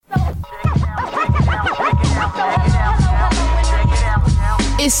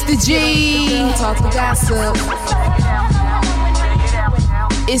the G. Talk the gossip.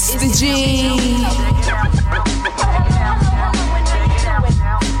 It's the G.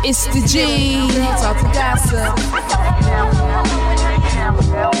 It's the G. Talk the gossip.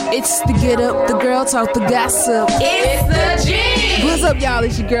 It's the Get Up, the Girl Talk, the Gossip. It's the G. What's up, y'all?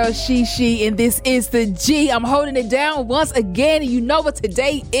 It's your girl, She, and this is the G. I'm holding it down once again, and you know what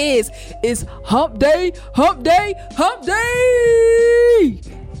today is. It's hump day, hump day, hump day.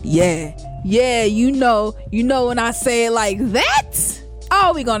 Yeah, you know when I say it like that,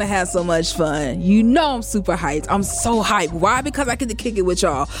 oh, we gonna have so much fun. You know I'm super hyped. I'm so hyped. Why? Because I get to kick it with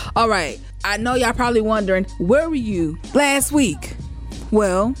y'all. All right, I know y'all probably wondering, where were you last week?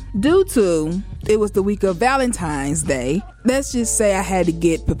 Well, due to it was the week of Valentine's Day, let's just say I had to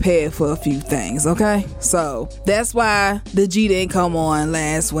get prepared for a few things, okay? So that's why the G didn't come on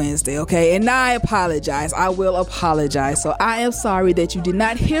last Wednesday, okay? And I apologize. I will apologize. So I am sorry that you did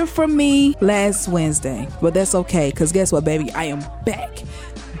not hear from me last Wednesday. But that's okay, because guess what, baby? I am back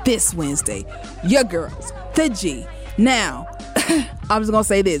this Wednesday. Your girls, the G. Now, I'm just going to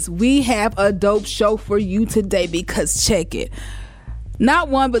say this. We have a dope show for you today because check it. Not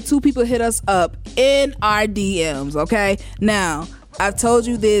one, but two people hit us up in our DMs, okay? Now, I've told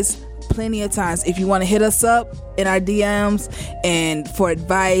you this plenty of times. If you want to hit us up in our DMs and for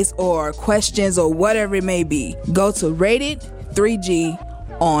advice or questions or whatever it may be, go to Rated 3G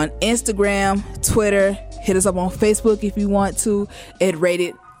on Instagram, Twitter. Hit us up on Facebook if you want to at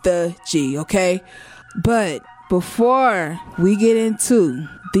Rated the G, okay? But before we get into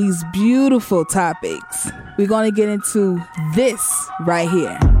these beautiful topics, we're gonna get into this right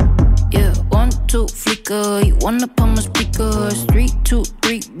here. Yeah, 1, 2, flicker. You wanna pump my speakers? 3, 2,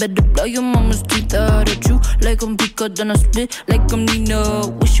 3. Better blow your mama's teeth out at you like I'm Pika, then I split like I'm Nina.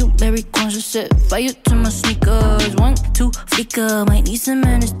 Wish you Larry Conscious, set fire to my sneakers. 1, 2, flicker. Might need some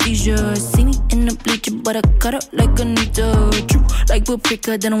anesthesia. See me in the bleacher, but I cut up like Anita. True like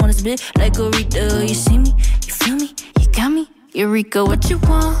paprika, then I wanna split like a Rita. You see me, you feel me, you got me. Eureka, what you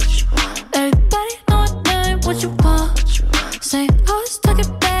want? Everybody know what name, what you want? Say, I was talking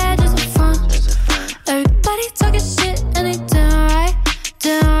bad just for fun. Everybody talking shit and they down right,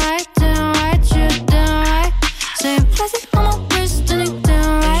 shit down right. Saying plastic on my wrist and they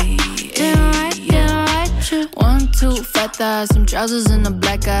down right, shit. 1, 2, fat thighs, some trousers and a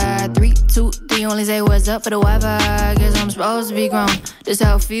black eye. 3, 2, 3, only say what's up for the Wi-Fi. Guess I'm supposed to be grown. This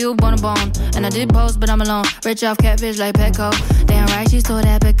how I feel, bone to bone. And I did post, but I'm alone. Rich off catfish like Petco. Damn right, she stole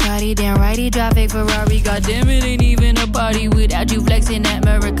that Bacardi. Damn right, he drive fake Ferrari. Goddamn, it ain't even a party without you flexing that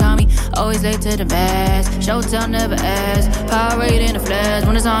Murakami. Always late to the best. Showtime never ask. Power rate in the flash.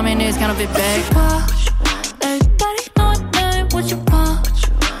 When it's on me, it's counterfeit back. Everybody know what name, what you want?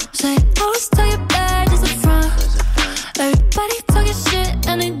 Say, always tell you bad, just a front. Everybody talking shit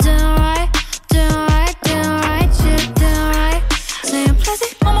and they down right, shit down right. Saying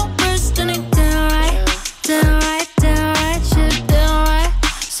plastic on my wrist and they down right, shit down right.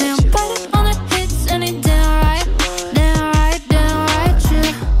 Saying plastic on the hits and they down right,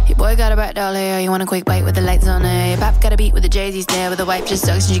 shit. Your boy got a bright doll hair, you want a quick bite with the lights on it. Pop got a beat with the Jay-Z stare, but the wife just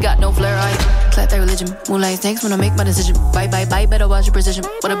sucks and she got no flair. I clap that religion, moonlight snakes when I make my decision. Bye, better watch your precision.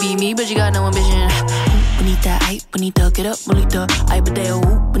 Wanna be me, but you got no ambition. Bonita, hype, bonita, get up, bonita. Ay, pateo,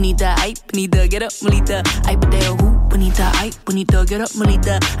 bonita, hype, bonita, get up, bonita. Ay, pateo, bonita, hype, bonita, get up,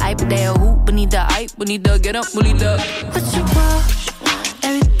 bonita. Ay, pateo, bonita, hype, bonita, get up, bonita. What you want?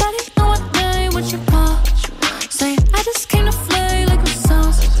 Everybody know what name, what you want? Say, I just came to play like my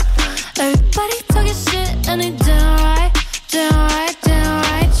songs. Everybody talking shit and they down right, shit down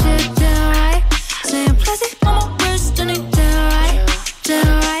right. Saying plastic on my wrist and they down right, shit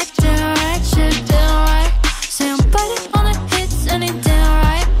down right. Saying plastic on the hits and they down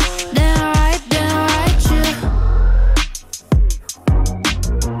right, shit.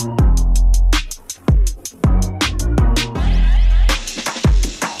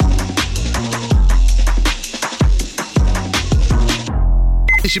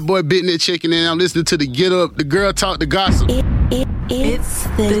 It's your boy Bitnet checking in. I'm listening to the Get Up, the Girl Talk, the Gossip. It's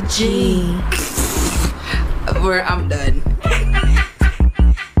the G. Where I'm done.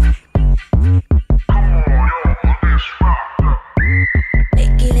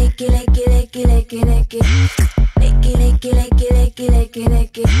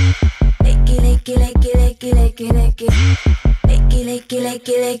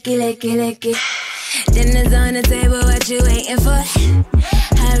 Dinner's on the table, what you waiting for?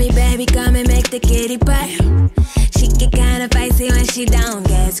 Hurry, baby, come and make the kitty pot. She get kinda feisty when she don't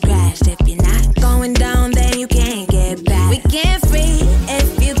get scratched. If you're not going down, then you can't get back. We can't free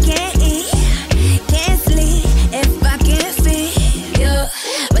if you can't eat. Can't sleep if I can't feed you.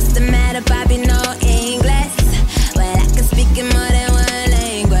 What's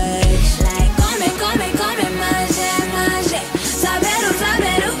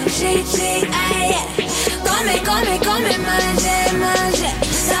chi, ay, come, come, come, mangia, mangia.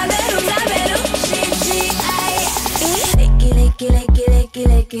 Saberu, saberu, chi, chi, ay, licky, licky, licky, licky,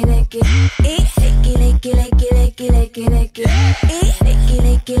 licky, licky. Licky, licky, licky, licky, licky, licky. Licky,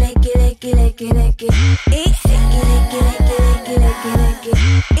 licky, licky, licky, licky, licky. Licky, licky, licky,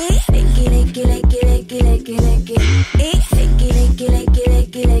 licky, licky, licky. Licky, licky, licky, licky, licky, licky. Licky, licky, licky, licky,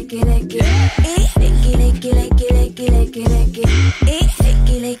 licky, licky. Licky, licky, licky, licky, licky, licky.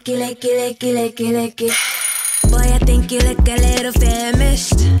 Licky, licky, licky, licky, licky, licky. Boy, I think you look a little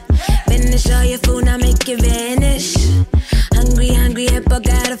famished. Finish all your food, now make it vanish. Hungry, hungry hippo,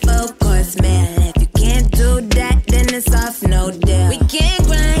 got a full course meal. If you can't do that, then it's off, no deal. We can't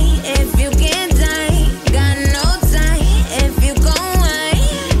grind if you can't dine. Got no time if you gon'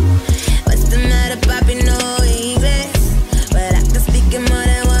 whine. What's the matter, papi? No English, but I can speak in more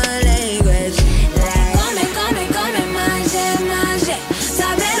than one language. Like, come, come, come, mangia, mangia.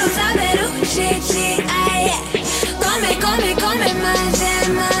 Saberu, saberu, chi, chi, ay. Come, come, come, mangia,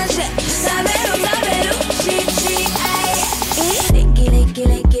 mangia. Saberu, saberu, chi, chi, ay. Licky, licky,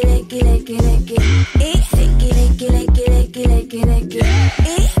 licky, licky, licky, licky. Licky, licky, licky, licky, licky, licky.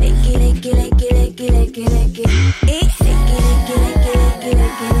 Licky, licky, licky, licky, licky, licky. Licky, licky, licky, licky,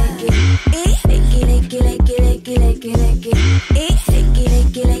 licky, licky. Licky, licky, licky, licky, licky, licky. Licky,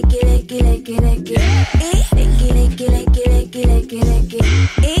 licky, licky, licky, licky, licky. Licky, licky, licky, licky, licky, licky.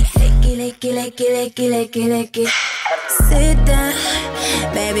 Licky, licky, licky, licky, licky, licky. Sit down,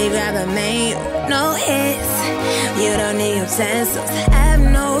 baby, grab a menu, no hits. You don't need utensils, have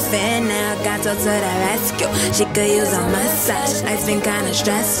no fear now. Got her to the rescue, she could use a massage. Life's been kinda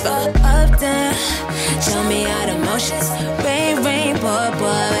stressful. Up down, show me all the motions. Rain, rain, pour,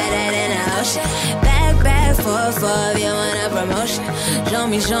 pour, wetter than the ocean. Back, back, forth, forth, you want a promotion. Show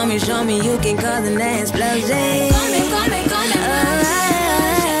me, show me, show me, you can cause an explosion. Come, come, come,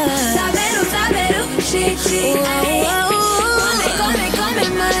 saberu, saberu, chi, chi, ay. Come, come,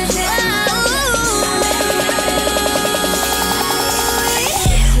 mangia.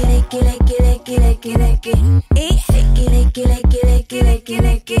 Licky, licky, licky, licky, licky. Licky, licky, licky, licky, licky,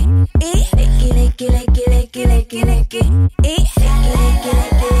 licky. Licky, licky, licky, licky, licky, licky. Licky, licky,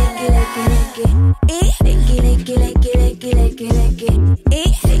 licky, licky, licky, licky. Licky, licky, licky, licky, licky, licky.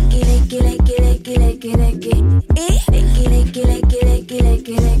 Licky, licky, licky, licky, licky, licky. Licky, licky, licky, licky,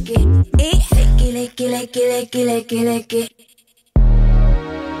 licky, licky. Licky, licky, licky, licky, licky, licky.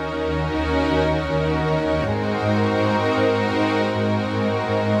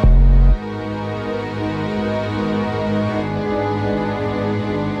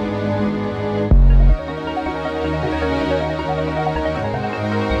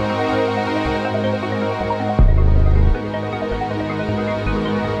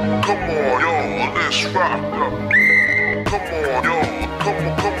 Let's rock up. Come on, yo. Come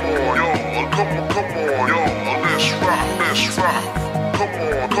on, yo. Come on, yo. Let's rock. Come on.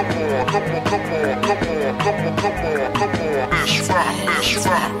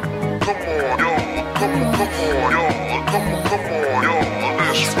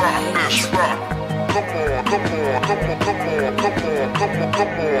 Let's rock. Come on, yo.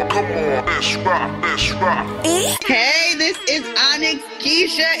 Come on, yo. Let's rock. Let's rock. Hey, this is Onyx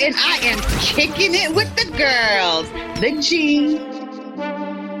Keisha, and I am kicking it with the girls, the G.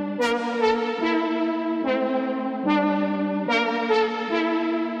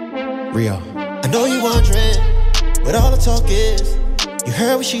 Rio, I know you're wondering what all the talk is. You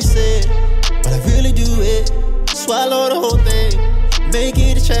heard what she said, but I really do it. Swallow the whole thing, make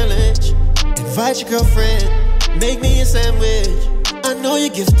it a challenge. Invite your girlfriend, make me a sandwich. I know you're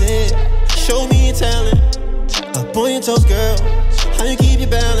gifted, show me your talent. Up on your toes, girl, how you keep your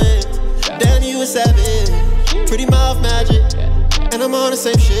balance? Damn, you a savage, pretty mouth magic. And I'm on the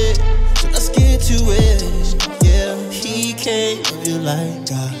same shit, so let's get to it. Yeah, he can't love you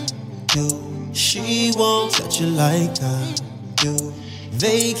like I do. She won't touch you like I do.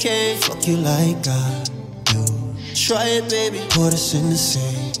 They can't fuck you like I do. Try it, baby, put us in the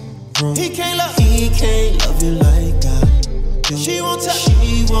same room. He can't love you like I do. She won't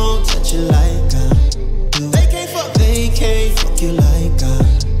touch you like I do. They can't fuck you like I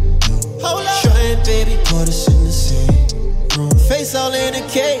do. Hold up. Try it, baby, put us in the same room. Face all in a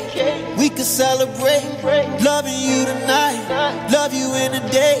cake, we could celebrate. Loving you tonight, love you in the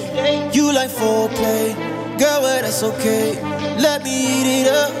day. You like foreplay, girl, well that's okay. Let me eat it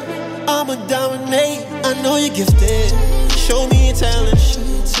up, I'ma dominate. I know you're gifted, show me your talent.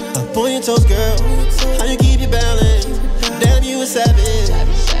 Up on your toes, girl, how you keep your balance? Damn, you a savage,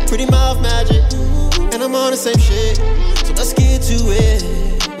 pretty mouth magic. And I'm on the same shit, so let's get to it.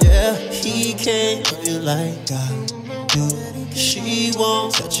 Yeah, he can't love you like I do. She She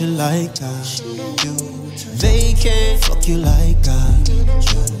won't touch you like I do. They can't fuck you like I do.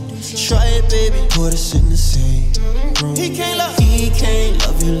 Try it, baby, put us in the same room. He can't love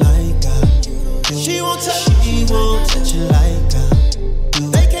you like I do. She won't touch you like I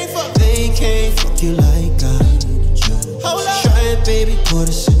do. They can't fuck you like I do. Try it, baby, put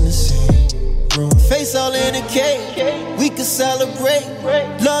us in the same room. Face all in a cake, we can celebrate.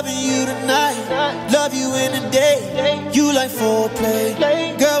 Loving you tonight, love you in the day. You like foreplay,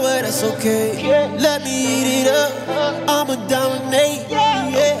 girl, well that's okay. Let me eat it up, I'ma dominate.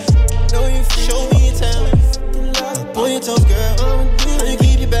 Yeah, know you show me your talent. On your toes, girl, how you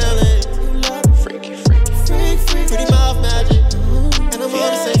keep your balance. Freaky, pretty mouth magic, and I'm on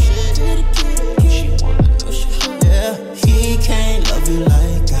the same shit. Yeah, he can't love you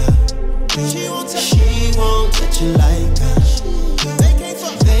like I do. She won't touch you like I do.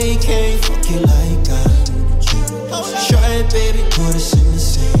 They can't fuck you like I do. Try it, baby, put us in the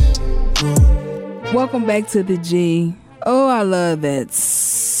same room. Welcome back to the G. Oh, I love that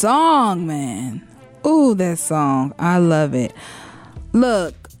song, man. Ooh, that song. I love it.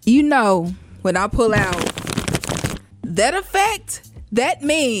 Look, you know, when I pull out that effect, that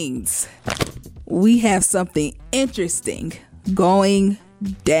means we have something interesting going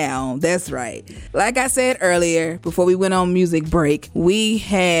down. That's right. Like I said earlier, before we went on music break, we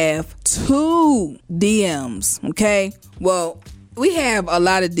have 2 DMs, okay? Well, we have a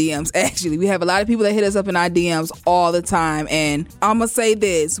lot of DMs, actually. We have a lot of people that hit us up in our DMs all the time. And I'm going to say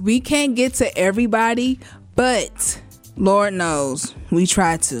this. We can't get to everybody, but Lord knows we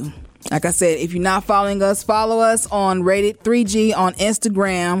try to. Like I said, if you're not following us, follow us on Rated 3G on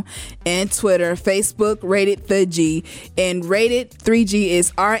Instagram and Twitter, Facebook, Rated 3G. And Rated 3G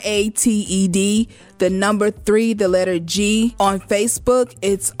is RATED, the number 3, the letter G. On Facebook,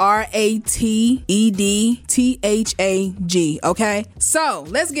 it's RATEDTHAG. Okay? So,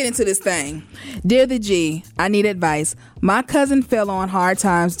 let's get into this thing. Dear the G, I need advice. My cousin fell on hard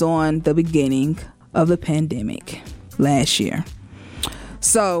times during the beginning of the pandemic last year.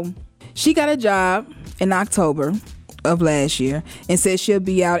 So, she got a job in October of last year and said she'll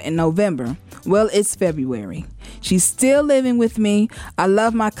be out in November. Well, it's February. She's still living with me. I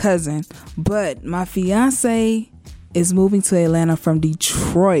love my cousin, but my fiance is moving to Atlanta from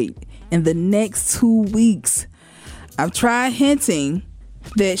Detroit in the next 2 weeks. I've tried hinting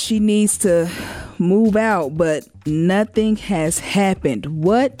that she needs to move out, but nothing has happened.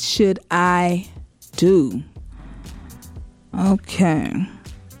 What should I do? Okay.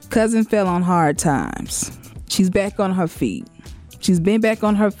 Cousin fell on hard times. She's back on her feet. She's been back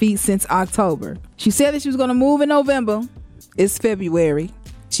on her feet since October. She said that she was going to move in November. It's February.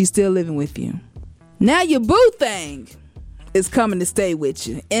 She's still living with you. Now your boo thing is coming to stay with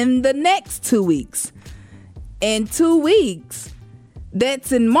you in the next 2 weeks. In 2 weeks,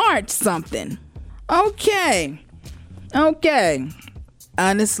 that's in March something. Okay.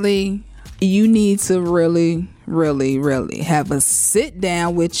 Honestly, you need to really have a sit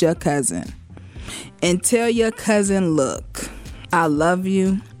down with your cousin and tell your cousin, look, I love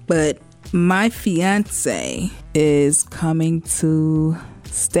you, but my fiance is coming to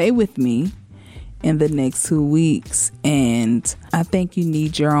stay with me in the next 2 weeks, and I think you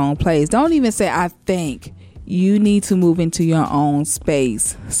need your own place. Don't even say I think. You need to move into your own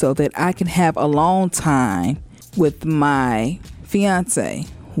space so that I can have alone time with my fiance,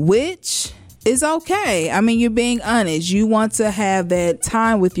 which is okay. I mean, you're being honest. You want to have that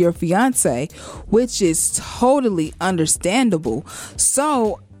time with your fiance, which is totally understandable.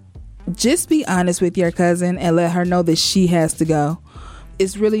 So just be honest with your cousin and let her know that she has to go.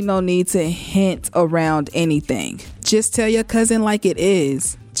 It's really no need to hint around anything. Just tell your cousin like it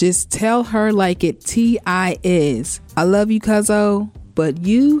is. Just tell her like it T.I. is. I love you, cuzzo, but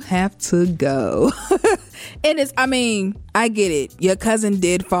you have to go. And I get it. Your cousin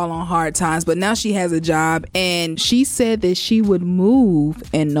did fall on hard times, but now she has a job, and she said that she would move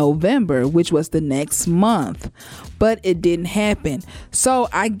in November, which was the next month, but it didn't happen. So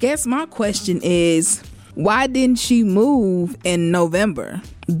I guess my question is, why didn't she move in November?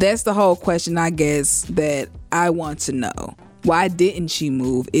 That's the whole question, I guess, that I want to know. Why didn't she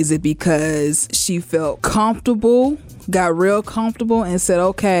move? Is it because she felt comfortable, got real comfortable and said,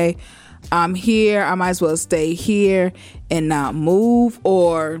 okay, I'm here, I might as well stay here and not move?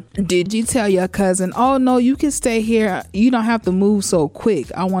 Or did you tell your cousin, oh no, you can stay here, you don't have to move so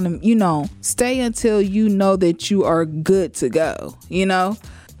quick, I want to, stay until you know that you are good to go,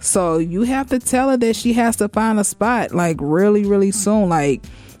 So you have to tell her that she has to find a spot like really, really soon. Like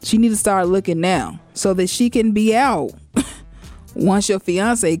she needs to start looking now so that she can be out once your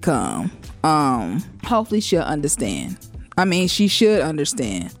fiance come. Hopefully she'll understand. I mean, she should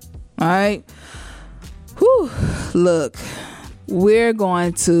understand. All right. Whew. Look, we're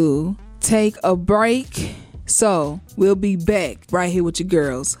going to take a break. So we'll be back right here with your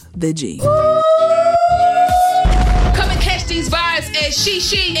girls, the G. Come and catch these vibes as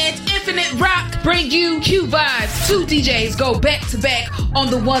She and Infinite Rock bring you Q Vibes. 2 DJs go back to back on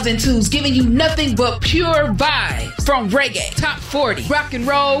the ones and twos, giving you nothing but pure vibes. From reggae, top 40, rock and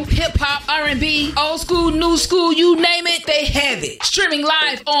roll, hip hop, R&B, old school, new school, you name it, they have it. Streaming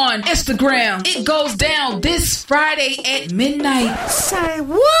live on Instagram. It goes down this Friday at midnight. Say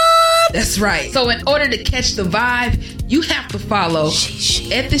what? That's right. So in order to catch the vibe, you have to follow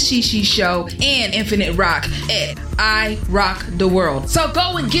at the She Show and Infinite Rock at I Rock the World. So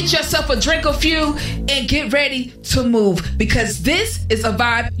go and get yourself a drink or few and get ready to move, because this is a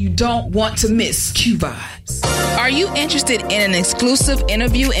vibe you don't want to miss. Q Vibes. Are you interested in an exclusive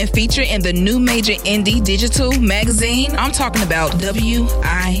interview and feature in the new major indie digital magazine? I'm talking about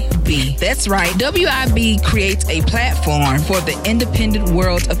WIB. That's right. WIB creates a platform for the independent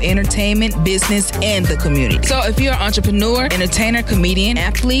world of entertainment, business, and the community. So if you're an entrepreneur, entertainer, comedian,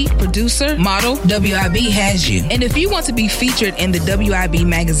 athlete, producer, model, WIB has you. And if you want to be featured in the WIB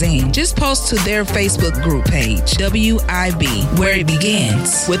magazine, just post to their Facebook group page, WIB, where it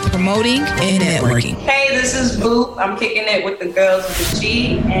begins with promoting and networking. Hey, this is Boop. I'm kicking it with the girls of the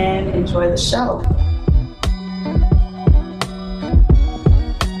G, and enjoy the show.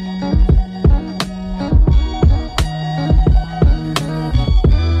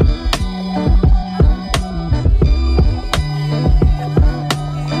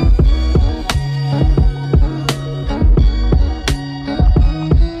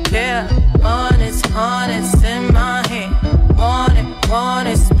 Honest in my hand. Want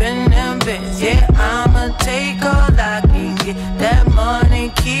it, spin them bits. Yeah, I'ma take all I can get. That money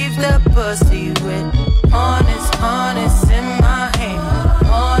keeps the pussy wet. Honest in my hand.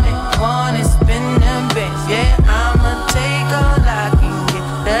 Want it, spin them bits. Yeah, I'ma take all I can get.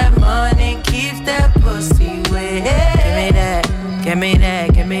 That money keeps that pussy wet. Give me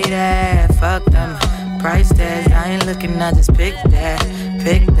that. Fuck them price tags. I ain't looking, I just pick that.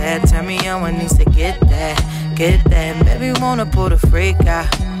 Tell me on what needs to get that. Baby, wanna pull the freak out.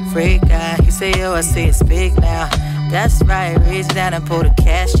 You say, yo, I see it's big now. That's right, reach down and pull the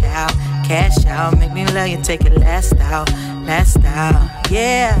cash out. Make me love you, take it last out.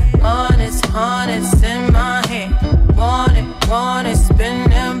 Yeah, honest in my hand. Want it, spin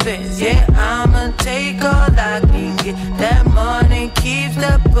them bits. Yeah, I'ma take all I can get. That money keeps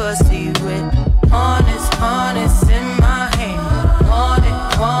the pussy wet. Honest in my hand.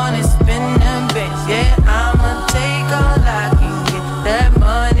 Want it, spin them bits. Yeah, I'ma take all I can get. That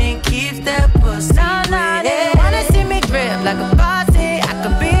money keeps that pussy wet. They wanna see me drip like a faucet. I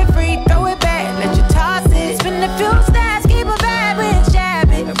can be free, throw it back, let you toss it. Spin a few stacks, keep a vibe with jab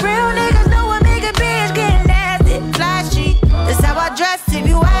it. Real niggas know what make a bitch get nasty. Flashy, that's how I dress if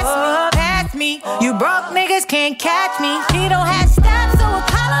you ask me. Pass me, you broke niggas can't catch me. He don't have stats, so I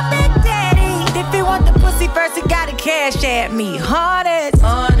call him Big Daddy. If you want the pussy first, you gotta cash at me.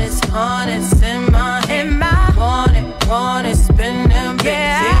 Honest in my hand. Want it, spin them bits.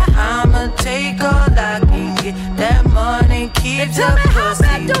 Yeah, I'ma take all I can get. That money keeps the pussy.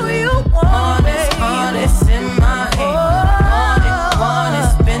 How do you want it? Honest in my hand. Want it,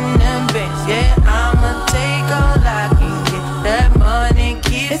 spin them bits. Yeah, I'ma take all I can get. That money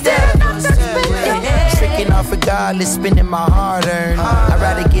keeps the pussy. Tricking off regardless, spending my hard-earned. I'd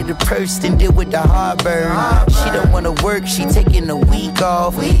rather get a purse than deal with the heartburn. She don't wanna work, she taking a week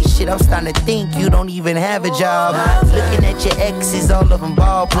off. Shit, I'm starting to think you don't even have a job. Looking at your exes, all of them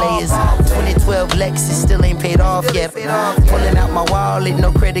ball players. 2012 Lexus still ain't paid off yet. Pulling out my wallet,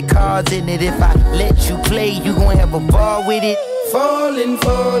 no credit cards in it. If I let you play, you gon' have a ball with it. Falling.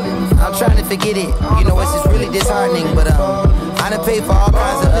 I'm trying to forget it. You know, it's just really disheartening, but I done paid for all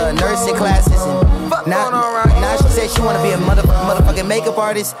kinds of nursing classes and now she said she wanna be a motherfucking makeup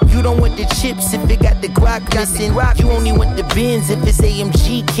artist. You don't want the chips if it got the guac missing. You only want the Benz if it's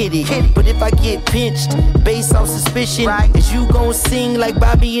AMG kitty. But if I get pinched based on suspicion, is you gon' sing like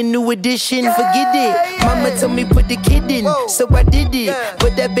Bobby in New Edition? Forget it. Mama told me put the kid in, so I did it.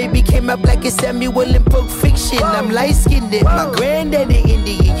 But that baby came up like a Samuel in Pulp Fiction. I'm light-skinned, my granddaddy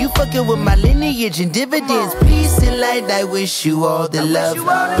Indian. You fucking with my lineage and dividends. Peace and light, I wish you all the love.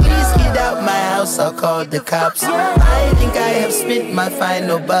 Please get out my house, I'll call the cops. I think I have spent my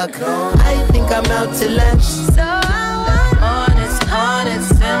final buck. I think I'm out to lunch. So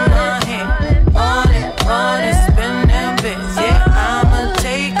honest in my hand. Want it, spin them bits. Yeah, I'ma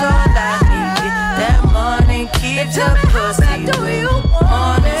take all I can get. That money keeps the pussy wet.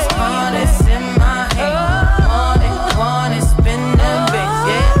 Honest in my hand. Want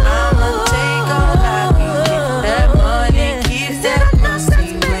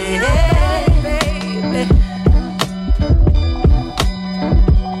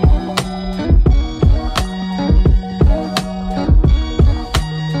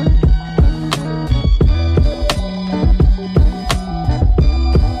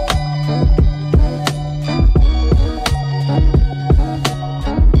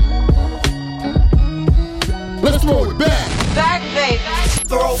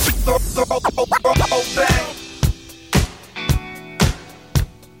throw back.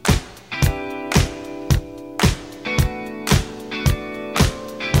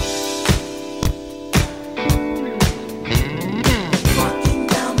 Walking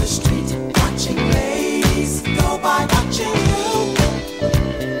down the street, watching ladies go by, watching you.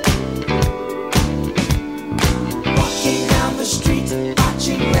 Walking down the street,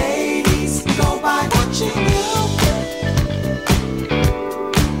 watching ladies go by, watching you.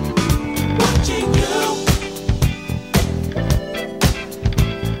 Watching you.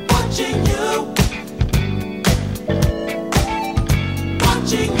 Watching you.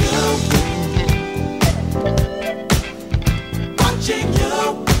 Watching you. Watching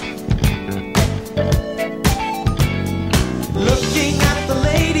you. Looking at the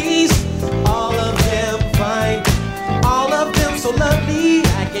ladies, all of them fine, all of them so lovely.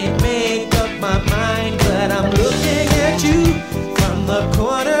 I can't make up my mind, but I'm looking at you from the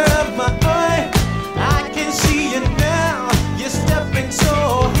corner of my eye. I can see you now, you're stepping so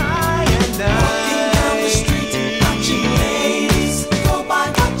high and Walking down the street, watching ladies go by,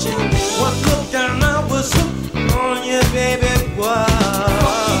 watching you. One look and I was hooked on you, baby. Whoa.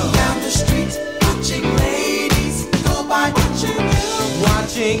 Walking down the street, watching ladies go by, watching you.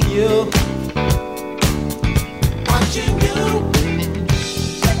 Watching you. Watching you.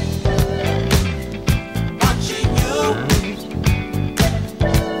 Watching you.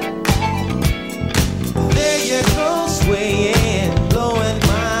 There you go, swaying, blowing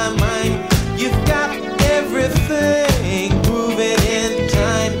my mind. You've got everything moving in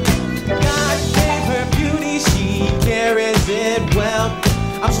time. God gave her beauty, she carries it well.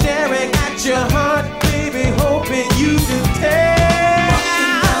 I'm staring at your heart, baby, hoping you can tell.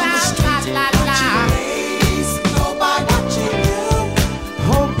 Ladies go by, watching you.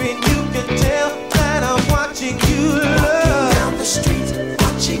 Hoping you can tell that I'm watching you, Walking love. down the street,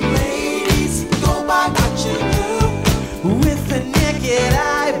 watching ladies go by, watching you. With a naked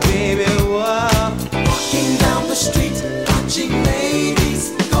eye, baby, whoa. Walking down the street, watching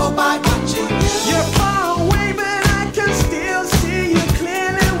ladies go by, watching you. You're far away, but I can still see you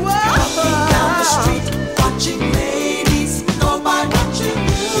clearly. Whoa. Walking down the street, watching ladies go by, watching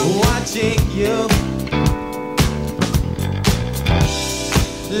you. Watching you.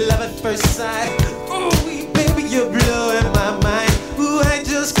 Love at first sight. Ooh, baby, you're blowing my mind. Ooh, I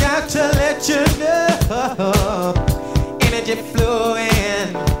just got to let you know. Energy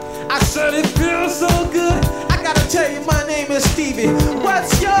flowing. I said it feels so good. I gotta tell you, my name is Stevie.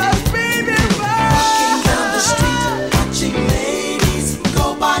 What's yours, baby? Walking down the street, watching ladies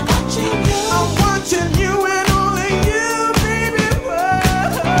go by, watching you. I'm watching you and only you, baby.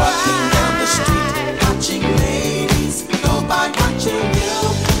 Whoa. Walking down the street, watching ladies go by, watching you.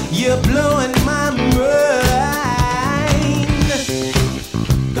 You're blowing my mind.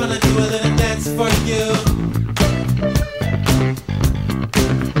 Gonna do a little dance for you.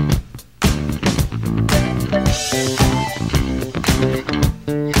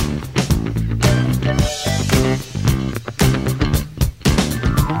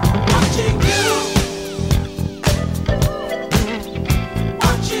 Watching you.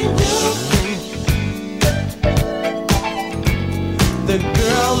 Watching you. The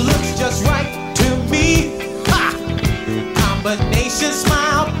girl looks just right to me. Ha! Combination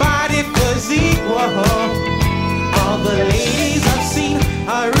smile, body, physique. Whoa. All the ladies I've seen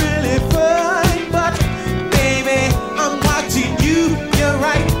are really fine, but baby, I'm watching you. You're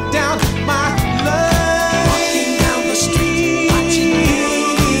right down my line. Walking down the street, watching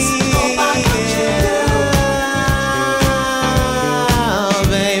ladies go by, watching Oh,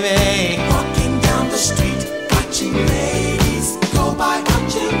 baby. Walking down the street, watching ladies go by,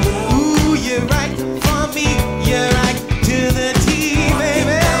 watching you. Ooh, you're right for me. You're right to the T, Walking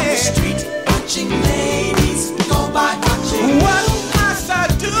baby. down the street, watching ladies go by, watching you. What must I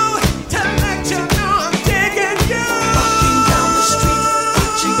do to let you know I'm digging you? Walking down the street,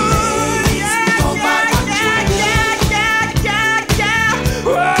 watching ladies go by, watching you. Walking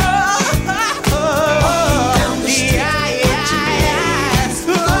down the street, watching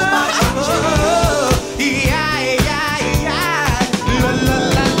ladies go by, watching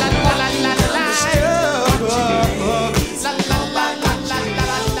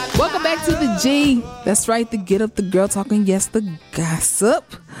you. Welcome back to the G. That's right, the Get Up the Girl Talking. Yes, the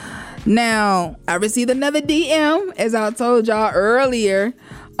gossip. Now, I received another DM, as I told y'all earlier.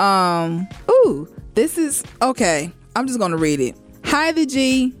 This is okay. I'm just gonna read it. Hi, the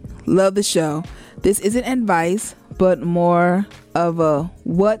G. Love the show. This isn't advice, but more of a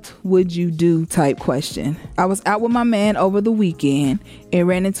what would you do type question. I was out with my man over the weekend and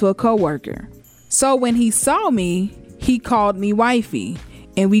ran into a coworker. So when he saw me, he called me wifey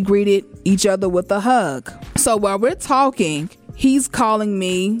and we greeted each other with a hug. So while we're talking, he's calling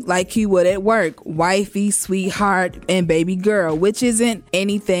me like he would at work, wifey, sweetheart, and baby girl, which isn't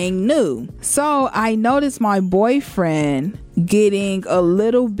anything new. So I noticed my boyfriend getting a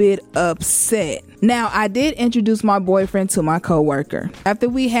little bit upset. Now, I did introduce my boyfriend to my coworker. After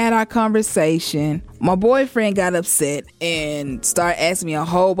we had our conversation, my boyfriend got upset and started asking me a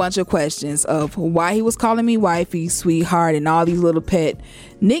whole bunch of questions of why he was calling me wifey, sweetheart, and all these little pet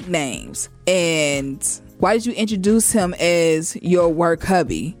nicknames. And why did you introduce him as your work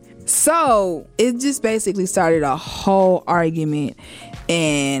hubby? So it just basically started a whole argument.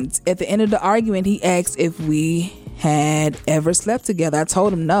 And at the end of the argument, he asked if we had ever slept together. I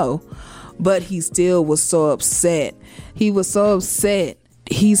told him no, but he still was so upset. He was so upset.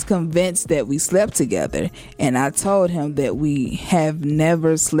 He's convinced that we slept together. And I told him that we have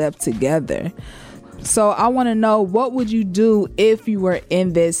never slept together. So I want to know, what would you do if you were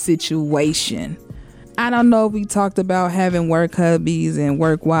in that situation? I don't know if we talked about having work hubbies and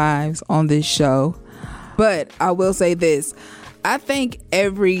work wives on this show, but I will say this. I think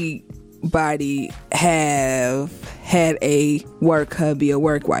everybody have had a work hubby or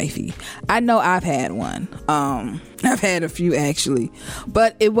work wifey. I know I've had one. I've had a few actually,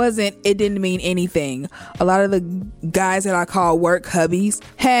 but it didn't mean anything. A lot of the guys that I call work hubbies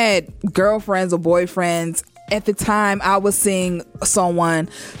had girlfriends or boyfriends at the time I was seeing someone.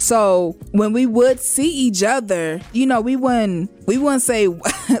 So when we would see each other, you know, we wouldn't say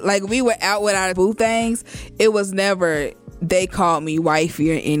like we were out with our boo things. It was never they called me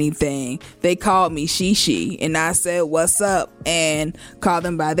wifey or anything. They called me she, and I said what's up and called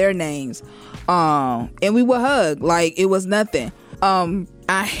them by their names. And we would hug like it was nothing.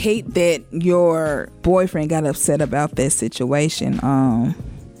 I hate that your boyfriend got upset about that situation.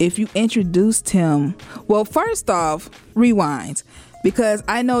 If you introduced him, well, first off, rewind, because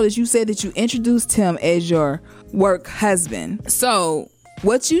I noticed you said that you introduced him as your work husband. So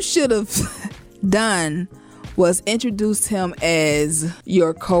what you should have done was introduce him as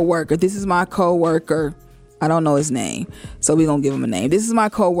your coworker. This is my coworker. I don't know his name, so we're gonna give him a name. This is my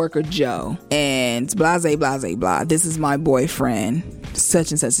coworker Joe, and blase blase blah. This is my boyfriend,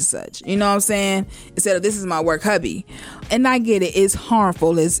 such and such and such. You know what I'm saying? Instead of this is my work hubby. And I get it. It's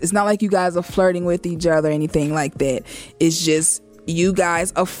harmful. It's not like you guys are flirting with each other or anything like that. It's just you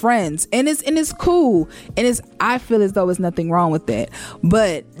guys are friends, and it's cool. And I feel as though there's nothing wrong with that.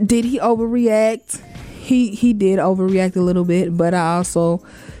 But did he overreact? He did overreact a little bit, but I also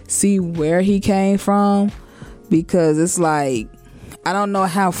see where he came from, because it's like, I don't know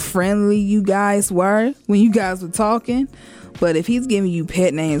how friendly you guys were when you guys were talking, but if he's giving you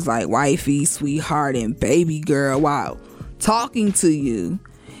pet names like wifey, sweetheart, and baby girl while talking to you,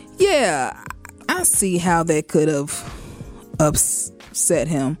 yeah, I see how that could have upset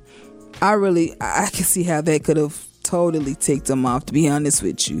him. I can see how that could have totally ticked him off, to be honest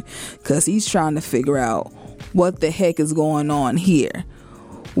with you, because he's trying to figure out what the heck is going on here.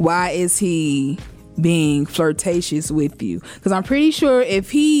 Why is he being flirtatious with you? Because I'm pretty sure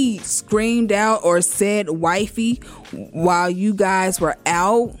if he screamed out or said wifey while you guys were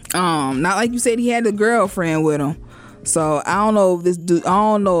out, not like you said he had a girlfriend with him. So I don't know if this dude, I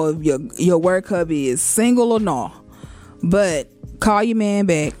don't know if your work hubby is single or not, but call your man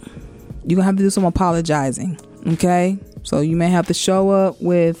back. You're gonna have to do some apologizing, okay? So you may have to show up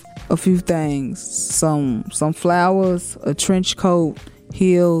with a few things, some flowers, a trench coat,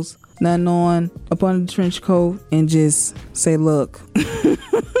 heels, nothing on up under the trench coat, and just say, look,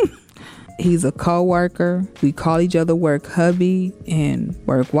 he's a co-worker. We call each other work hubby and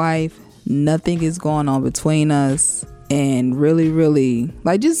work wife. Nothing is going on between us. And really,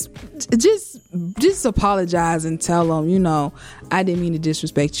 like, just apologize and tell him, you know, I didn't mean to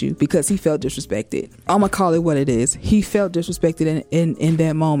disrespect you, because he felt disrespected. I'm gonna call it what it is. He felt disrespected in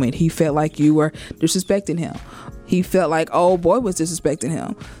that moment. He felt like you were disrespecting him. He felt like old boy was disrespecting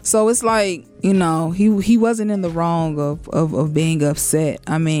him. So it's like, you know, he wasn't in the wrong of being upset.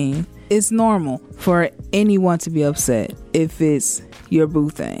 I mean, it's normal for anyone to be upset if it's your boo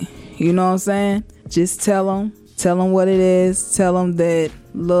thing. You know what I'm saying? Just tell him what it is. Tell him that,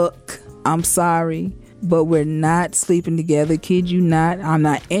 look, I'm sorry, but we're not sleeping together. Kid you not. I'm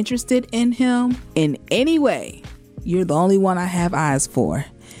not interested in him in any way. You're the only one I have eyes for.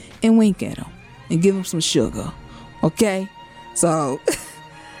 And wink at him and give him some sugar. Okay? So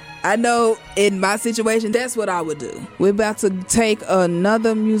I know in my situation, that's what I would do. We're about to take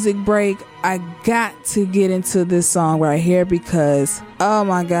another music break. I got to get into this song right here because, oh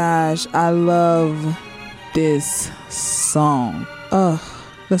my gosh, I love this song.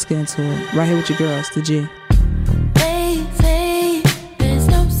 Let's get into it right here with your girls, the G. Baby, there's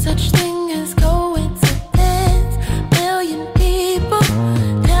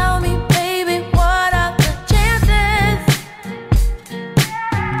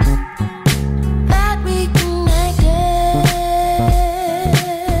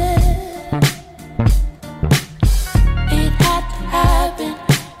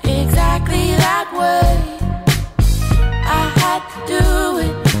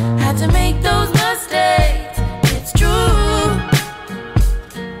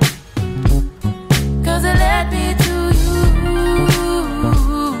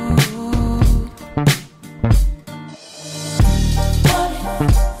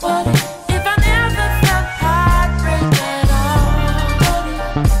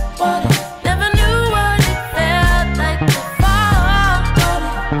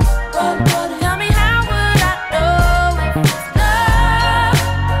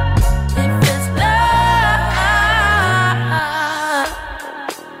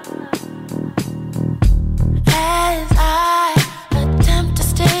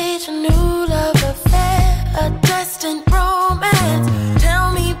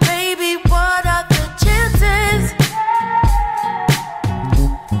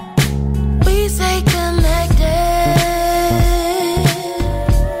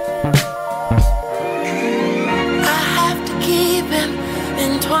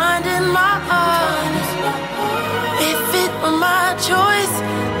choice.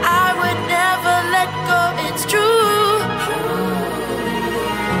 I would never let go, it's true.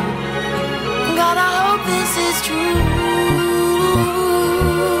 God, I hope this is true.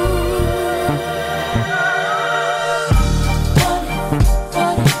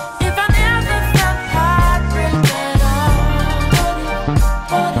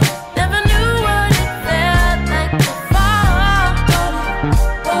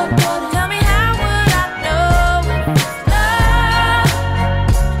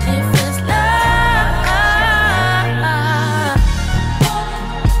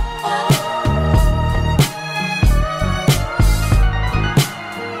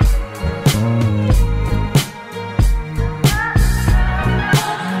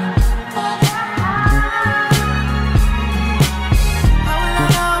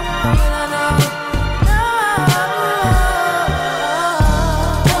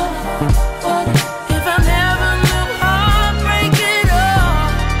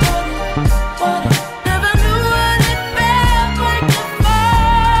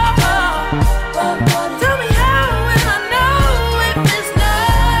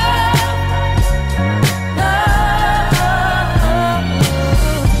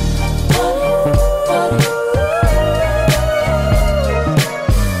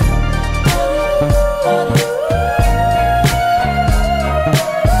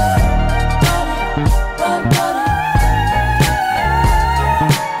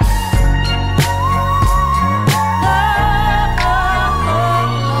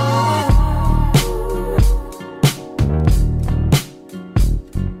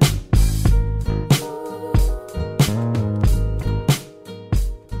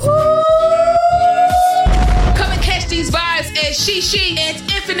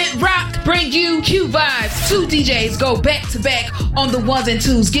 Two DJs go back to back on the ones and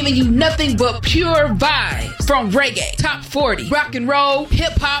twos, giving you nothing but pure vibes from reggae, top 40, rock and roll,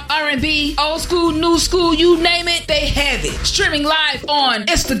 hip hop, R&B, old school, new school, you name it, they have it. Streaming live on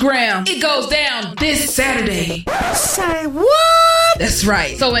Instagram. It goes down this Saturday. Say what? That's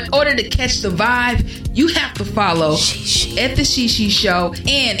right. So in order to catch the vibe, you have to follow at the Shishi Show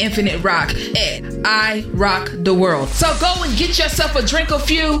and Infinite Rock at I Rock the World. So go and get yourself a drink or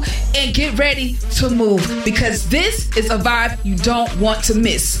few and get ready to move, because this is a vibe you don't want to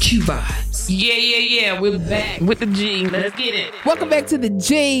miss. Q Vibes. Yeah. We're back with the G. Let's get it. Welcome back to the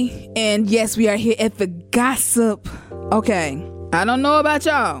G. And yes, we are here at the Gossip. Okay, I don't know about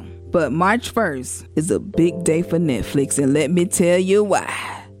y'all, but March 1st is a big day for Netflix, and let me tell you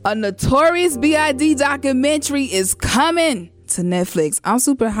why. A Notorious B.I.D. documentary is coming to Netflix. I'm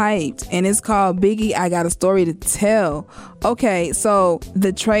super hyped, and it's called Biggie, I Got a Story to Tell. Okay, so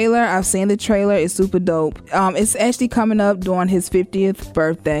the trailer, I've seen the trailer, it's super dope. It's actually coming up during his 50th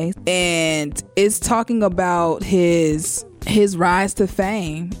birthday, and it's talking about his rise to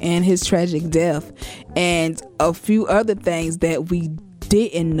fame and his tragic death and a few other things that we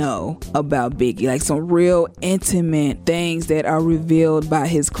didn't know about Biggie, like some real intimate things that are revealed by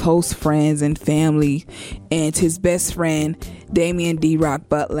his close friends and family and his best friend Damian D. Rock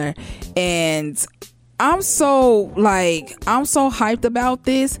Butler. And I'm so hyped about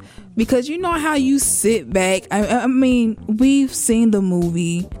this, because you know how you sit back, I mean, we've seen the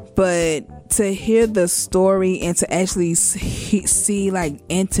movie, but to hear the story and to actually see like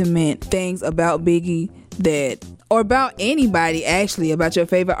intimate things about Biggie or about anybody, actually, about your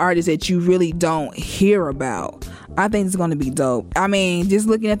favorite artist that you really don't hear about, I think it's going to be dope. I mean, just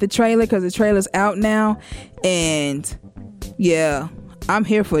looking at the trailer, because the trailer's out now, and yeah, I'm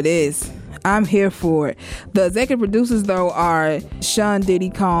here for this. I'm here for it. The executive producers, though, are Sean Diddy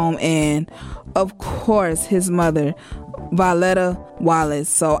Combs and, of course, his mother, Violetta Wallace.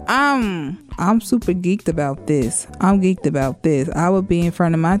 So I'm super geeked about this. I will be in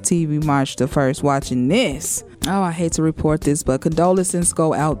front of my TV March the 1st watching this. Oh, I hate to report this, but condolences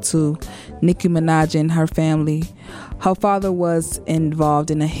go out to Nicki Minaj and her family. Her father was involved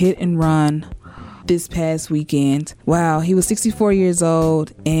in a hit and run this past weekend. Wow, he was 64 years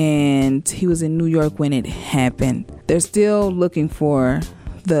old, and he was in New York when it happened. They're still looking for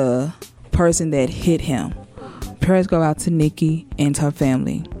the person that hit him. Prayers go out to Nicki and her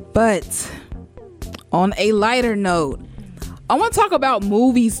family. But on a lighter note, I want to talk about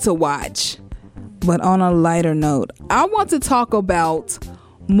movies to watch. But on a lighter note, I want to talk about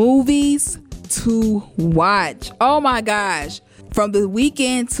movies to watch. Oh my gosh. From the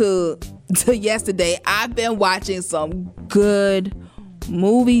weekend to yesterday, I've been watching some good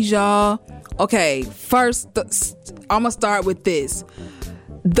movies, y'all. Okay, first, I'm going to start with this.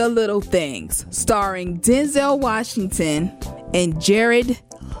 The Little Things, starring Denzel Washington and Jared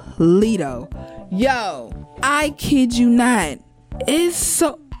Leto. Yo, I kid you not. It's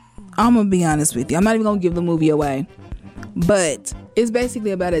so... I'm going to be honest with you. I'm not even going to give the movie away. But it's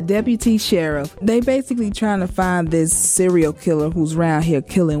basically about a deputy sheriff. They basically trying to find this serial killer who's around here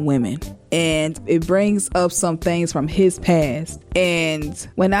killing women. And it brings up some things from his past. And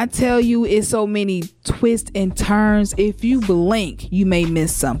when I tell you it's so many twists and turns, if you blink, you may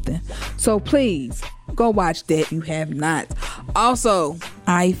miss something. So please, go watch that if you have not. Also,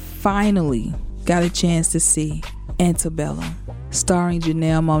 I finally got a chance to see Antebellum, starring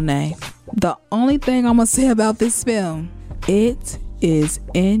Janelle Monáe. The only thing I'm going to say about this film, it is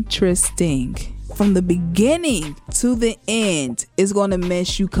interesting. From the beginning to the end, it's going to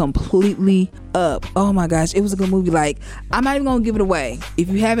mess you completely up. Oh my gosh, it was a good movie. Like, I'm not even going to give it away. If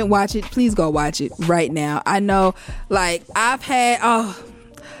you haven't watched it, please go watch it right now. I know, like, I've had,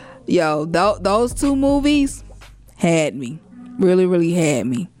 those two movies had me. Really, really had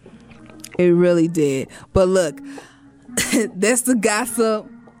me. It really did. But look, that's the gossip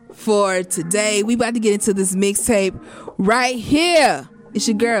for today. We about to get into this mixtape right here. It's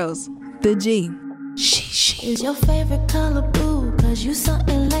your girls, the G. She is your favorite color blue, cause you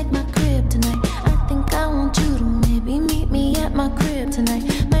something like my crib tonight. I think I want you to maybe meet me at my crib tonight.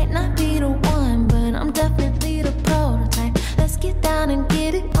 Might not be the one, but I'm definitely the prototype. Let's get down and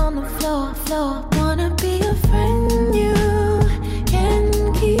get it on the floor. Wanna be a friend you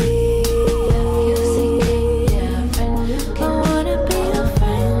can keep.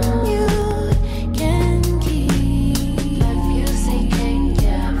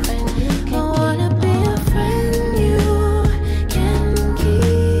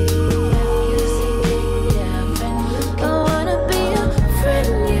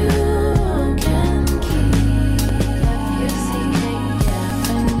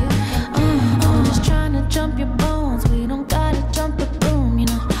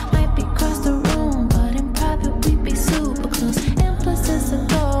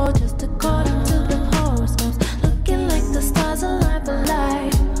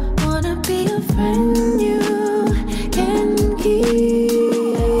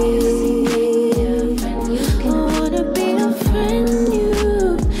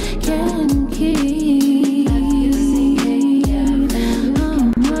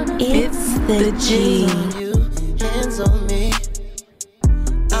 The G. On you, hands on me.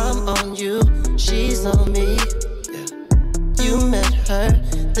 I'm on you, she's on me. Yeah. You met her,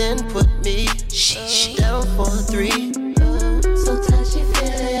 then put me down for 3. So touchy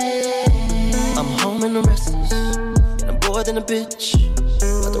feeling. I'm home and I'm restless, and I'm bored than a bitch.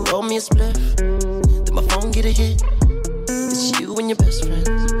 About to roll me a spliff, then my phone get a hit. It's you and your best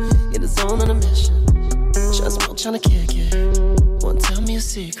friends in the zone on a mission. Just trying to kick it. Won't tell me a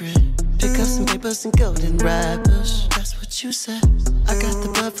secret. Pick up some papers and golden wrappers. That's what you said. I got the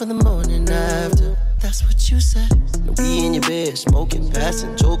blood for the morning after. That's what you said. No, we in your bed, smoking,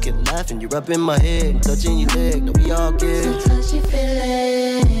 passing, joking, laughing. You're up in my head, I'm touching your leg. No, we all good. So touchy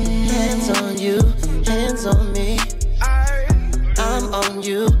feeling. Hands on you, hands on me. I'm on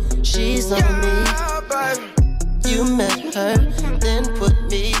you, she's on me. You met her, then put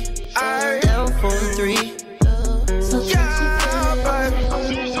me down for 3. So touchy feeling.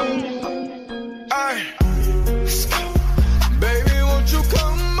 Baby, won't you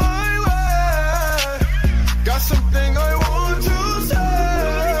come my way? Got something I want to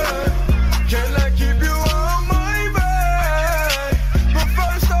say. Can I keep you on my bed? But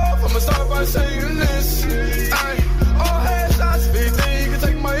first off, I'ma start by saying this. All hands, I speak, then you can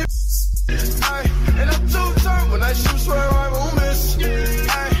take my and I'm too turned when I shoot, swear I won't miss.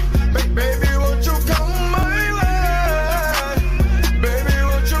 Baby, won't you come my way? Baby,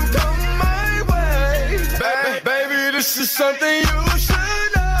 won't you come my way? Baby, this is something you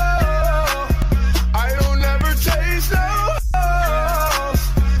should know. I don't ever chase no hoes.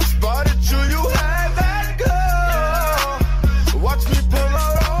 Spotted you had that girl. Watch me pull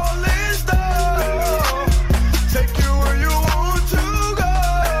out all this dough. Take you where you want to go.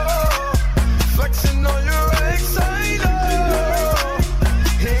 Flexing on your ex, I know.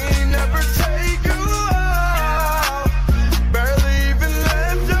 He ain't never take you out. Barely even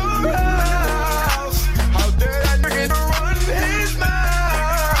left your house. How dare that nigga run his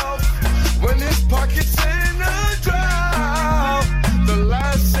mouth when his pockets in a drought? The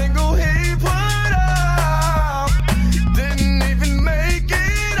last single he put out didn't even make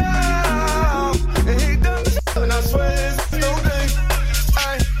it out. And he done and I swear it's no day.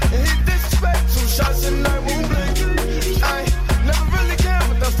 And he disrespect 2 shots and I won't blink. Never really care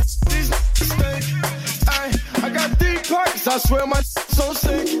what the these niggas think. I got deep pockets, I swear my so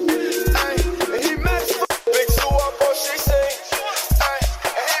sick. And he match big, so I thought she sing.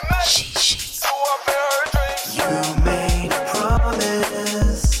 And he match so up in her dreams. You made a promise.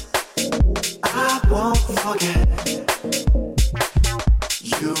 forget.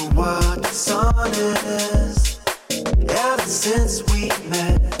 You were dishonest ever since we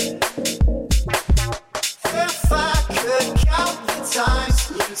met. If I could count the times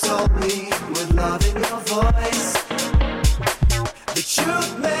you told me with love in your voice, that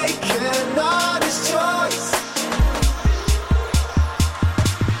you'd make an honest choice.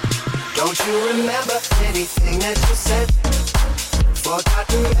 Don't you remember anything that you said?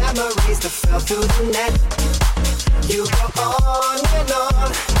 Forgotten memories that fell through the net. You go on and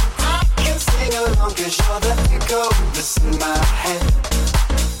on. I can sing along 'cause you're the echo that's in my head.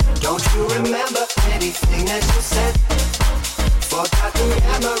 Don't you remember anything that you said? Forgotten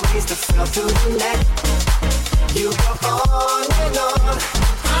memories that fell through the net. You go on and on.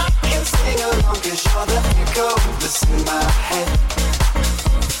 I can sing along 'cause you're the echo that's in my head.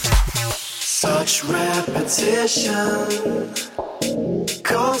 Such repetition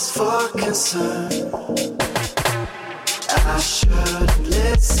calls for concern. I shouldn't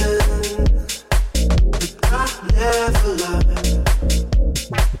listen, but I never learn.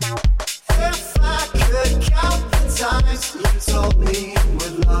 If I could count the times you told me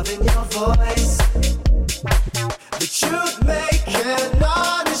with love in your voice, that you'd make an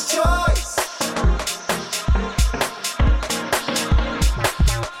honest choice.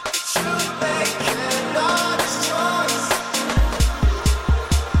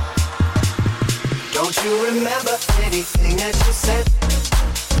 Don't you remember anything that you said?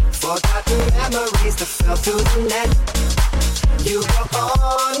 Forgotten memories that fell through the net. You go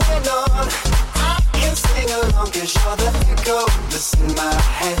on and on. I can sing along 'cause you're the echo that's in my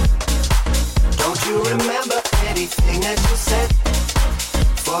head. Don't you remember anything that you said?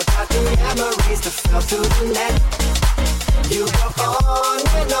 Forgotten memories that fell through the net. You go on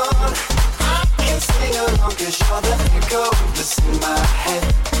and on. I can sing along 'cause you're the echo that's in my head.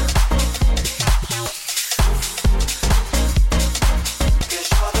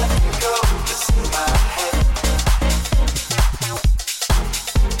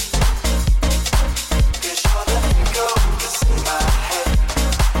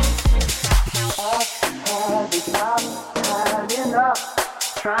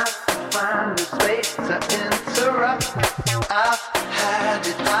 Trying to find the space to interrupt. I've had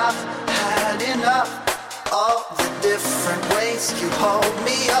it, I've had enough. All the different ways you hold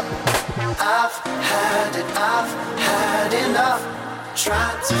me up. I've had it, I've had enough.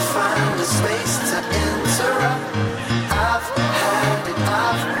 Trying to find a space to interrupt. I've had it,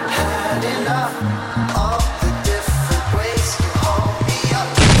 I've had enough. All the different ways you hold me up.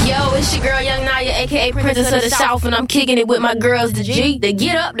 Yo, it's your girl Young Naya, aka Princess of the South, and I'm kicking it with my girls, the G, the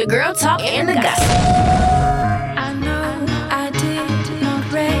Get Up, the Girl Talk, and the Gossip. I know I did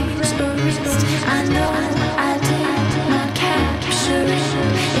not raise a wrist. I know I did not capture it.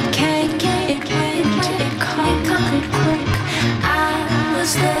 It came, it went, it conquered quick. I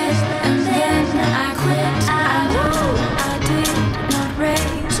was there and then I quit. I know I did not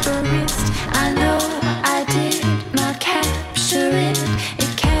raise a wrist. I know I did not capture it.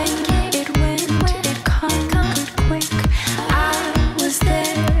 It came, it went, it conquered quick. I was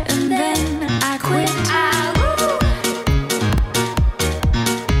there and then I quit.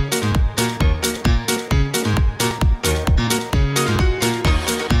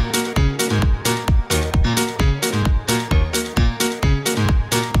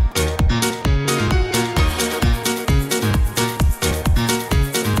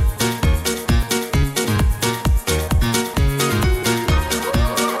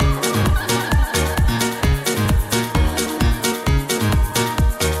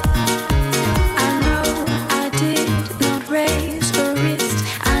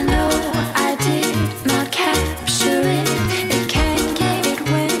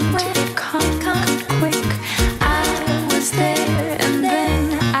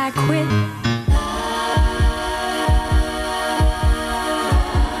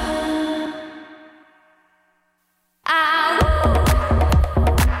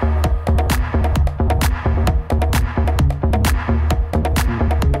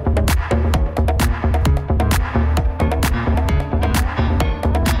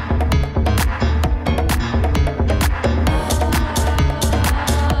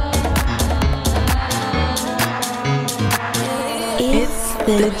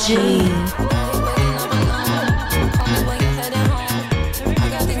 The G.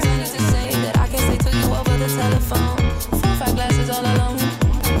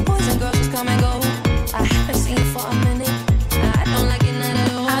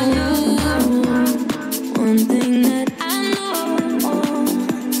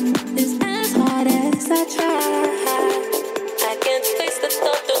 I can't face the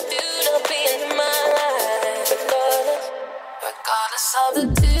thought of you not being in my life.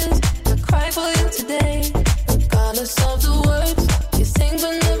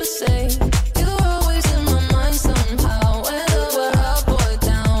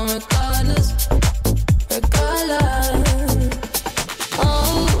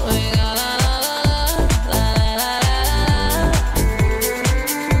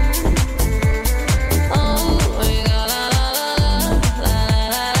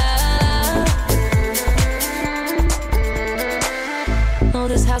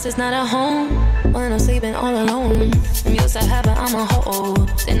 is not a home when I'm sleeping all alone. I'm used to habit, I'm a hoe.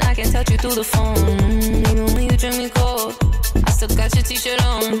 Then I can touch you through the phone. Even when you drink me cold, I still got your t-shirt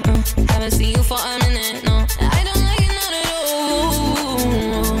on. Haven't seen you for a minute, no. I don't like it, not at all.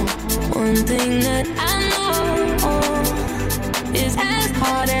 One thing that I know is as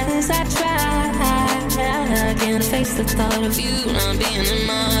hard as I try, I can't face the thought of you not being in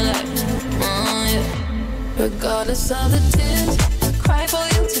my life. Yeah. Regardless of the tears I cry for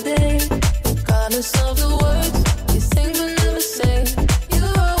you today, regardless of the words you think but never say,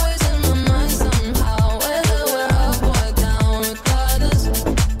 you're always in my mind somehow, whether we're up or down. Regardless.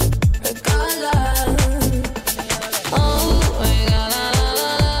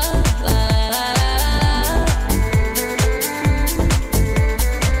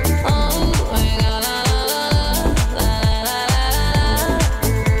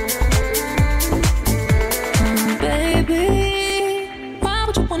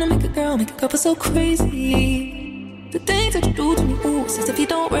 Oh, make a couple so crazy. The things that you do to me, ooh, it's as if you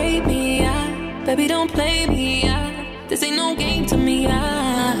don't rape me. Baby, don't play me. This ain't no game to me.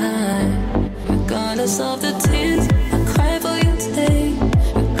 Regardless of the tears I cry for you today,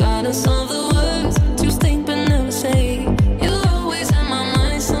 regardless of the words you think but never say, you're always in my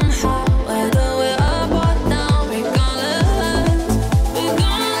mind somehow, whether we're up or down. Regardless.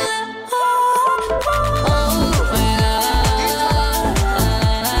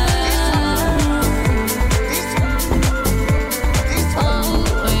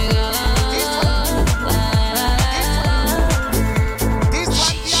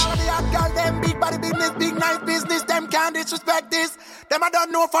 Can't disrespect this. Them I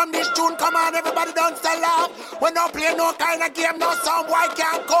don't know from this tune. Come on, everybody don't sell out. When no play no kind of game, no sound, why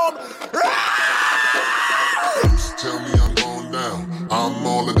can't come? They used to tell me I'm going down. I'm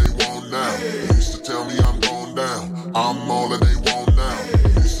all that they want now. They used to tell me I'm going down. I'm all that they want now.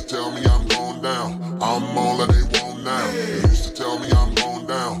 They used to tell me I'm going down. I'm all that they want now. They used to tell me I'm going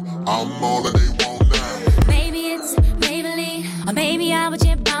down. I'm all that they want now. Maybe it's Maybelline, or maybe I was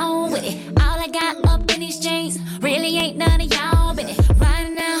just born with it. All I got up in these chains really ain't none of y'all, but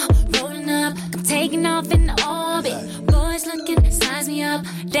riding now, rolling up, I'm taking off in the orbit. Boys looking, size me up,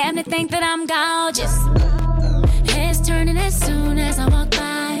 damn they think that I'm gorgeous. Heads turning as soon as I walk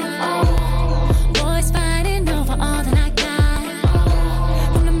by. Boys fighting over all that I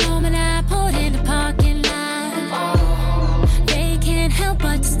got. From the moment I pulled in the parking lot, they can't help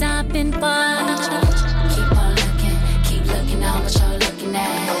but stop and watch. Keep on looking on what you're looking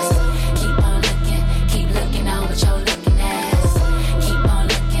at. What you're looking at. Keep on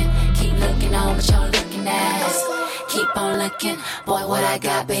looking on what you're looking at. Keep on looking, boy, what I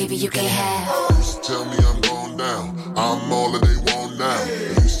got, baby, you can't have. They used to tell me I'm going down. I'm all that they want now.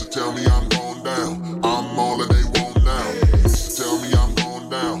 They used to tell me I'm going down. I'm all that they want now. They used to tell me I'm going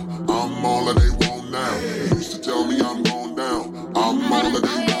down. I'm all that they want now. They used to tell me I'm going down. I'm all that they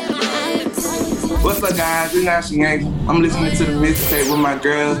want now. What's up, guys? It's Nashi Yankee. I'm listening to the mixtape with my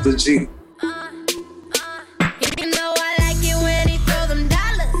girls, the G.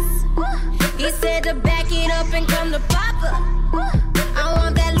 He said to back it up and come to Papa. I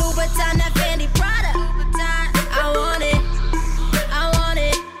want that Louboutin, that Fendi Prada. I want it.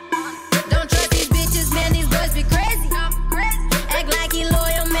 Don't trust these bitches, man, these boys be crazy. Act like he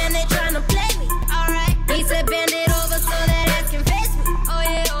loyal, man, they tryna play me. Alright. He said bend it over so that ass can face me. Oh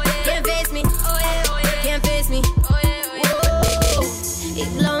yeah. Can't face me. Oh yeah. Can't face me. Oh yeah. He's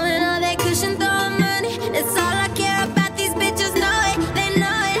blowing all that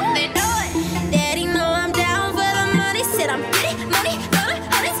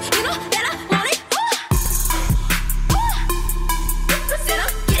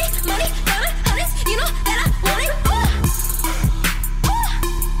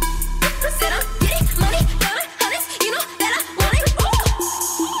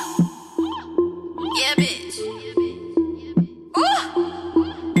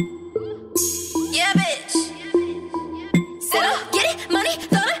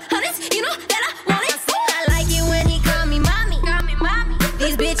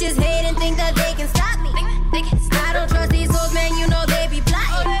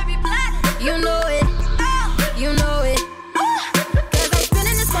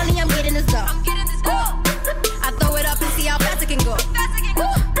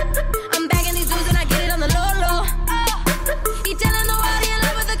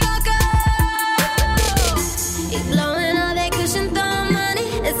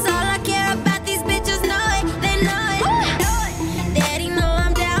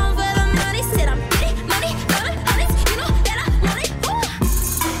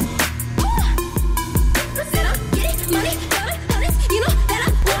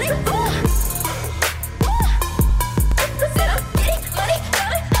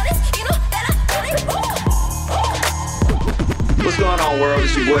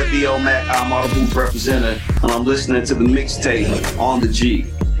boy B.O. Mac. I'm Audible representative, and I'm listening to the mixtape on the G.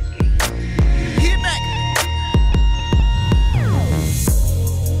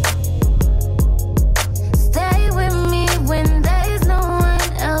 Stay with me when there's no one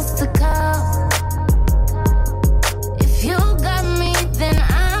else to call. If you got me, then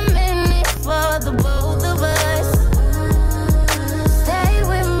I'm in it for the both of us. Stay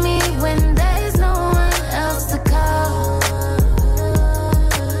with me when there's no one else to call.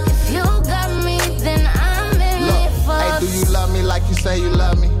 If you got me, then I'm in it for. Hey, do you love me like you say you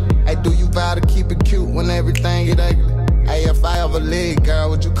love me? Hey, do you vow to keep it cute when everything get ugly? Hey, if I ever leave, girl,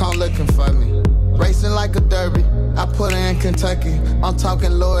 would you come looking for me? Racing like a derby, I put her in Kentucky. I'm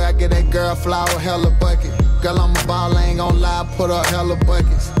talking Lloyd, I get that girl flower, hella bucket. Girl, I'm a ball, I ain't gon' lie, I put up hella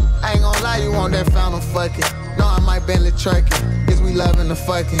buckets. I ain't gon' lie, you want that fountain fucking. No, I might Bentley trucking. Is we loving the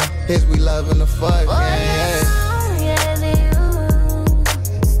fucking? Is we loving the fucking? Yeah.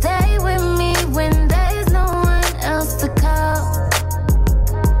 Stay with me when there's no one else to call.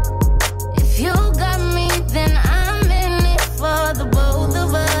 If you got me, then I'm in it for the both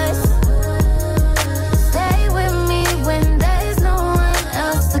of us. Stay with me when there's no one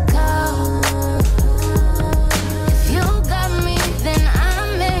else to call. If you got me, then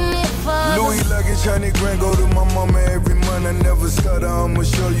I'm in it for Louis luggage, 100 grand, go to my mama every month. I never stutter, I'ma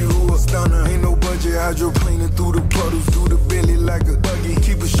show you who a stunner. Ain't no budget, hydroplaning through the puddles, through the belly like a buggy.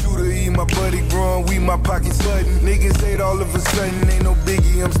 Keep a shooter, eat my buddy, growing, we my pocket sudden. Niggas ate all of a sudden, ain't no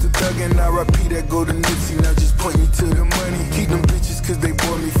biggie, I'm still thuggin'. I repeat that, go to Nipsey, now just point me to the money. Keep them bitches, cause they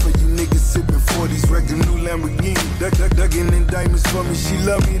bought me for you niggas sippin' 40s, wreck a new Lamborghini. Duckin' in diamonds for me, she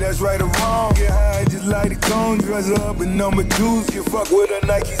love me, that's right or wrong. Get high, just light a cone, dress her up in number 2s. You fuck with her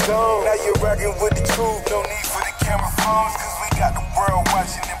Nike's on, now you're rockin' with the truth. No need for the camera phones, cause we got the world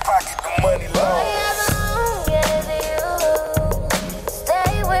watching and pocket the money long.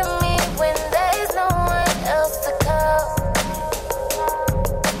 Stay with me when there's no one else to call.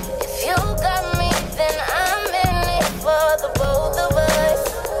 If you got me, then I'm in it for the both of us.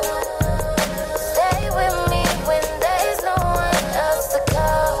 Stay with me when there's no one else to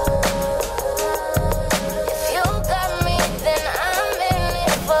call. If you got me, then I'm in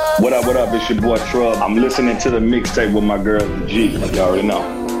it for. What up, it's your boy Trub. I'm listening to the mixtape with my girl, the G. You already know.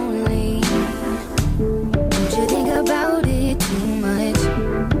 Don't you think about it too much?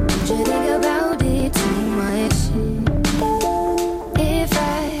 Don't you think about it too much? If I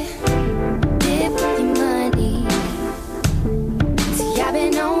dip your money, see I've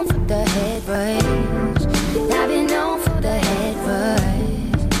been known for the head rush. I've been known for the head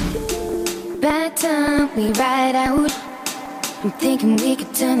rush. Bad time we ride out. I'm thinking we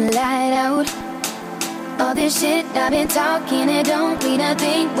could turn the light out. All this shit I've been talking, it don't mean a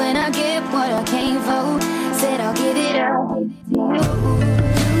thing when I get what I came for. Said I'll give it up to you. You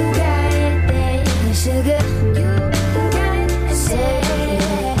got it there, sugar. You got it, I said.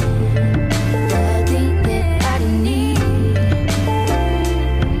 The thing that I need.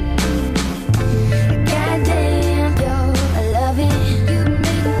 Goddamn, yo, I love it. You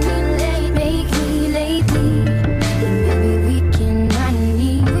make me lately. And maybe we can run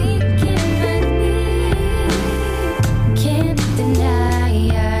me. Can't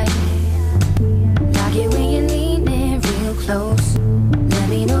deny. Like it when you're leaning real close. Let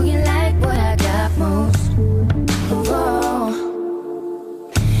me know you like what I got most. Oh,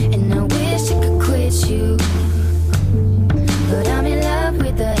 and I wish I could quit you, but I'm in love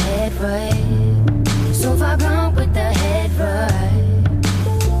with the head right. So far gone with the head right.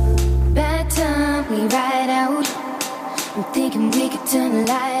 Bad time we ride out. I'm thinking we could turn the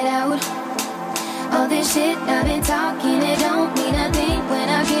light out. All this shit I've been talking, it don't mean a thing when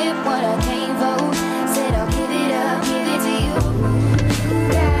I get what I came for. Said I'll give it up, give it to you. You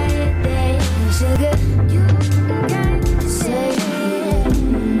got it there, sugar. You got it, say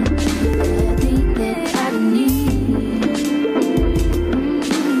the thing that I need.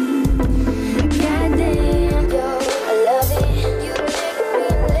 Goddamn, yo, I love it. You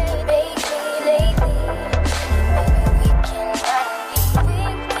make me lately.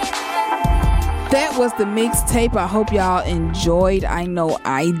 That was the mixtape. I hope y'all enjoyed. I know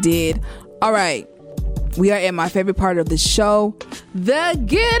I did. All right. We are at my favorite part of the show, the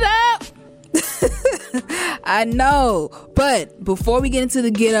Get Up. I know. But before we get into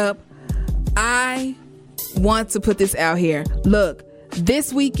the Get Up, I want to put this out here. Look,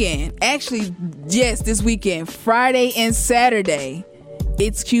 this weekend, actually, yes, this weekend, Friday and Saturday,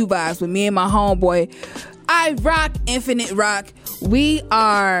 it's Q Vibes with me and my homeboy, I Rock Infinite Rock. We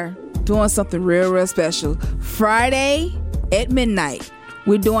are doing something real special. Friday at midnight,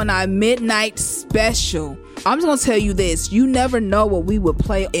 we're doing our midnight special. I'm just gonna tell you this. You never know what we would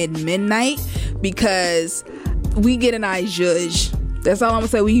play at midnight because we get an eye judge. That's all I'm gonna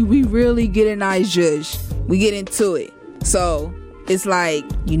say. We really get an eye judge. We get into it. So it's like,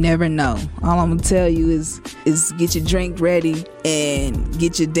 you never know. All I'm gonna tell you is get your drink ready and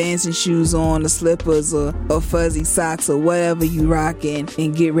get your dancing shoes on, the slippers or fuzzy socks or whatever you rocking,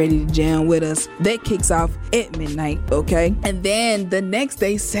 and get ready to jam with us. That kicks off at midnight, okay? And then the next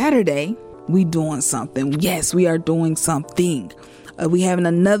day, Saturday, we doing something. Yes, we are doing something. We having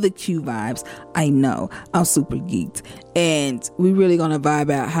another Q vibes. I know, I'm super geeked, and we really gonna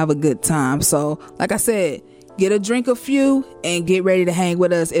vibe out, have a good time. So like I said, get a drink a few and get ready to hang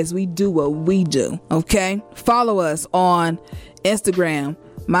with us as we do what we do, okay? Follow us on Instagram,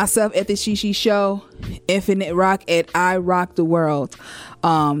 myself at the Shishi Show, Infinite Rock at I Rock the World.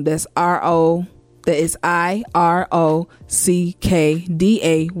 That's IROCKDA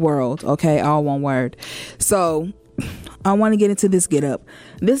World, okay? All one word. So I want to get into this get up.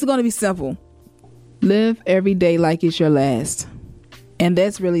 This is going to be simple. Live every day like it's your last. And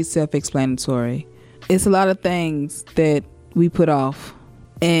that's really self-explanatory. It's a lot of things that we put off.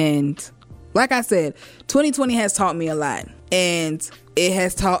 And like I said, 2020 has taught me a lot. And it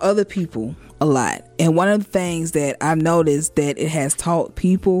has taught other people a lot. And one of the things that I've noticed that it has taught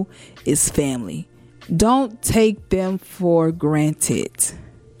people is family. Don't take them for granted.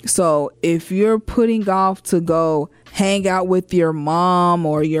 So if you're putting off to go hang out with your mom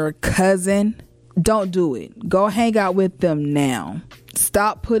or your cousin, don't do it. Go hang out with them now.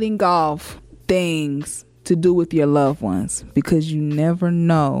 Stop putting off things to do with your loved ones, because you never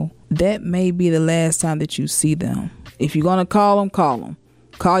know. That may be the last time that you see them. If you're going to call them, call them.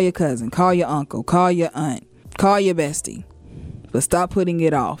 Call your cousin, call your uncle, call your aunt, call your bestie. But stop putting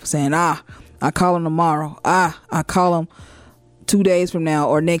it off, saying, I call them tomorrow. I call them 2 days from now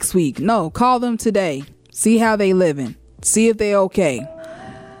or next week. No, call them today. See how they living. See if they okay.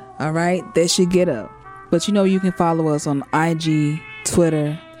 All right, that should get up. But you know, you can follow us on IG,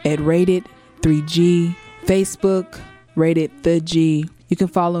 Twitter at Rated3G, Facebook Rated the G. You can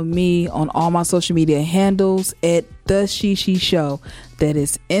follow me on all my social media handles at The Shishi Show. That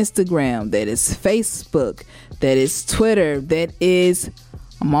is Instagram, that is Facebook, that is Twitter,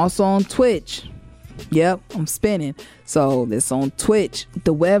 I'm also on Twitch. Yep, I'm spinning. So that's on Twitch.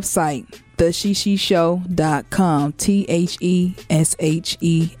 The website, theshishishow.com, THESHESHE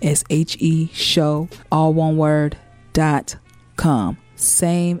show, all one word, .com.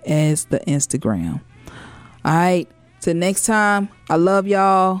 Same as the Instagram. All right, till next time, I love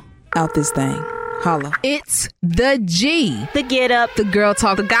y'all. Out this thing. Holla. It's the G. The get up, the girl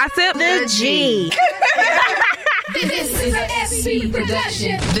talk, the gossip, the G. This is a SP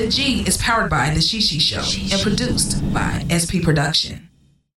production. The G is powered by The Shishi Show and produced by SP Production.